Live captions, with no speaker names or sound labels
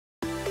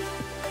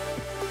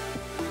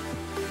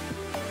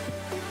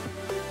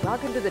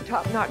Welcome to the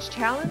Top Notch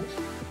Challenge.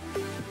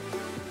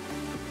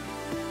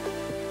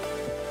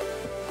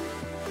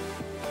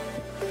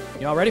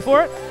 Y'all ready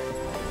for it?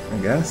 I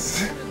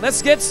guess.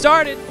 Let's get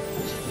started.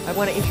 I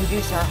want to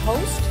introduce our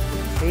host.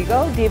 There you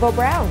go, Devo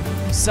Brown.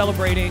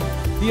 Celebrating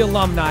the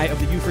alumni of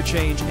the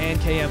UforChange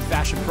ANNKM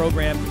Fashion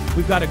Program.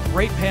 We've got a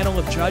great panel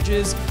of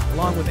judges,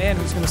 along with Ann,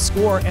 who's going to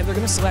score, and they're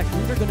going to select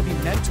who they're going to be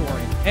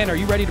mentoring. Ann, are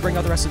you ready to bring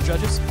out the rest of the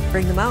judges?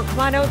 Bring them out. Come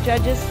on out,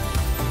 judges.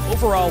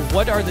 Overall,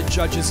 what are the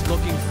judges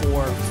looking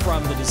for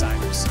from the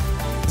designers?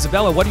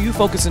 Isabella, what are you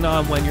focusing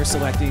on when you're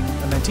selecting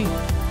a mentee?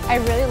 I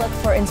really look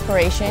for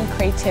inspiration,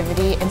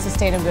 creativity, and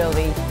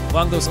sustainability.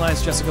 Along those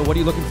lines, Jessica, what are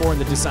you looking for in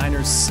the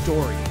designer's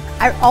story?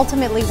 I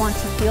ultimately want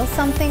to feel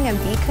something and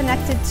be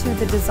connected to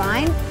the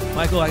design.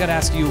 Michael, I gotta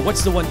ask you,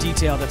 what's the one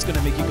detail that's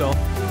gonna make you go,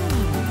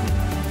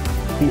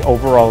 The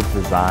overall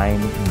design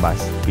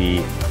must be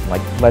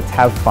like, let's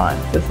have fun.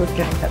 This was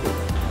getting heavy.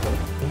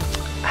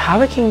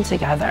 How it came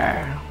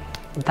together,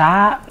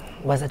 that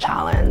was a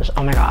challenge.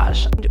 Oh my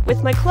gosh.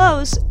 With my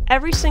clothes,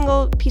 every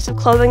single piece of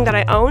clothing that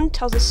I own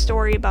tells a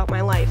story about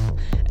my life.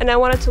 And I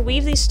wanted to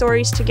weave these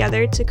stories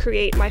together to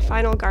create my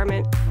final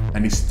garment.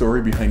 And the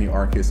story behind the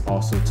orchid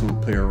also to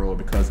play a role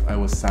because I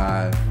was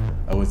sad,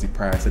 I was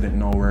depressed, I didn't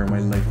know where my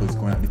life was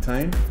going at the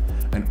time.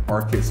 And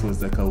orchids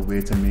was like a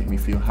way to make me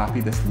feel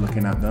happy just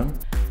looking at them.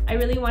 I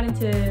really wanted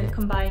to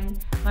combine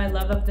my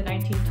love of the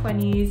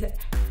 1920s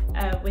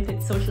with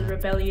its social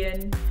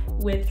rebellion,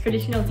 with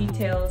traditional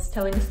details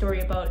telling a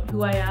story about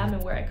who I am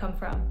and where I come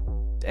from.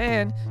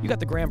 and you got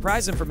the grand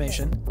prize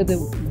information. The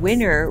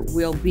winner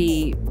will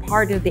be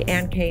part of the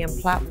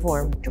ANNKM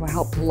platform to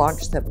help to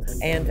launch them.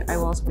 And I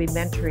will also be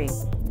mentoring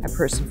a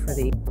person for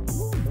the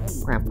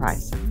grand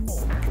prize.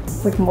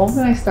 Like the moment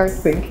I start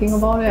thinking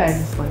about it, I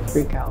just like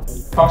freak out.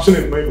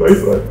 Passionate in my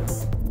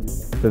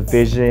life. The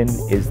vision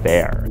is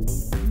there.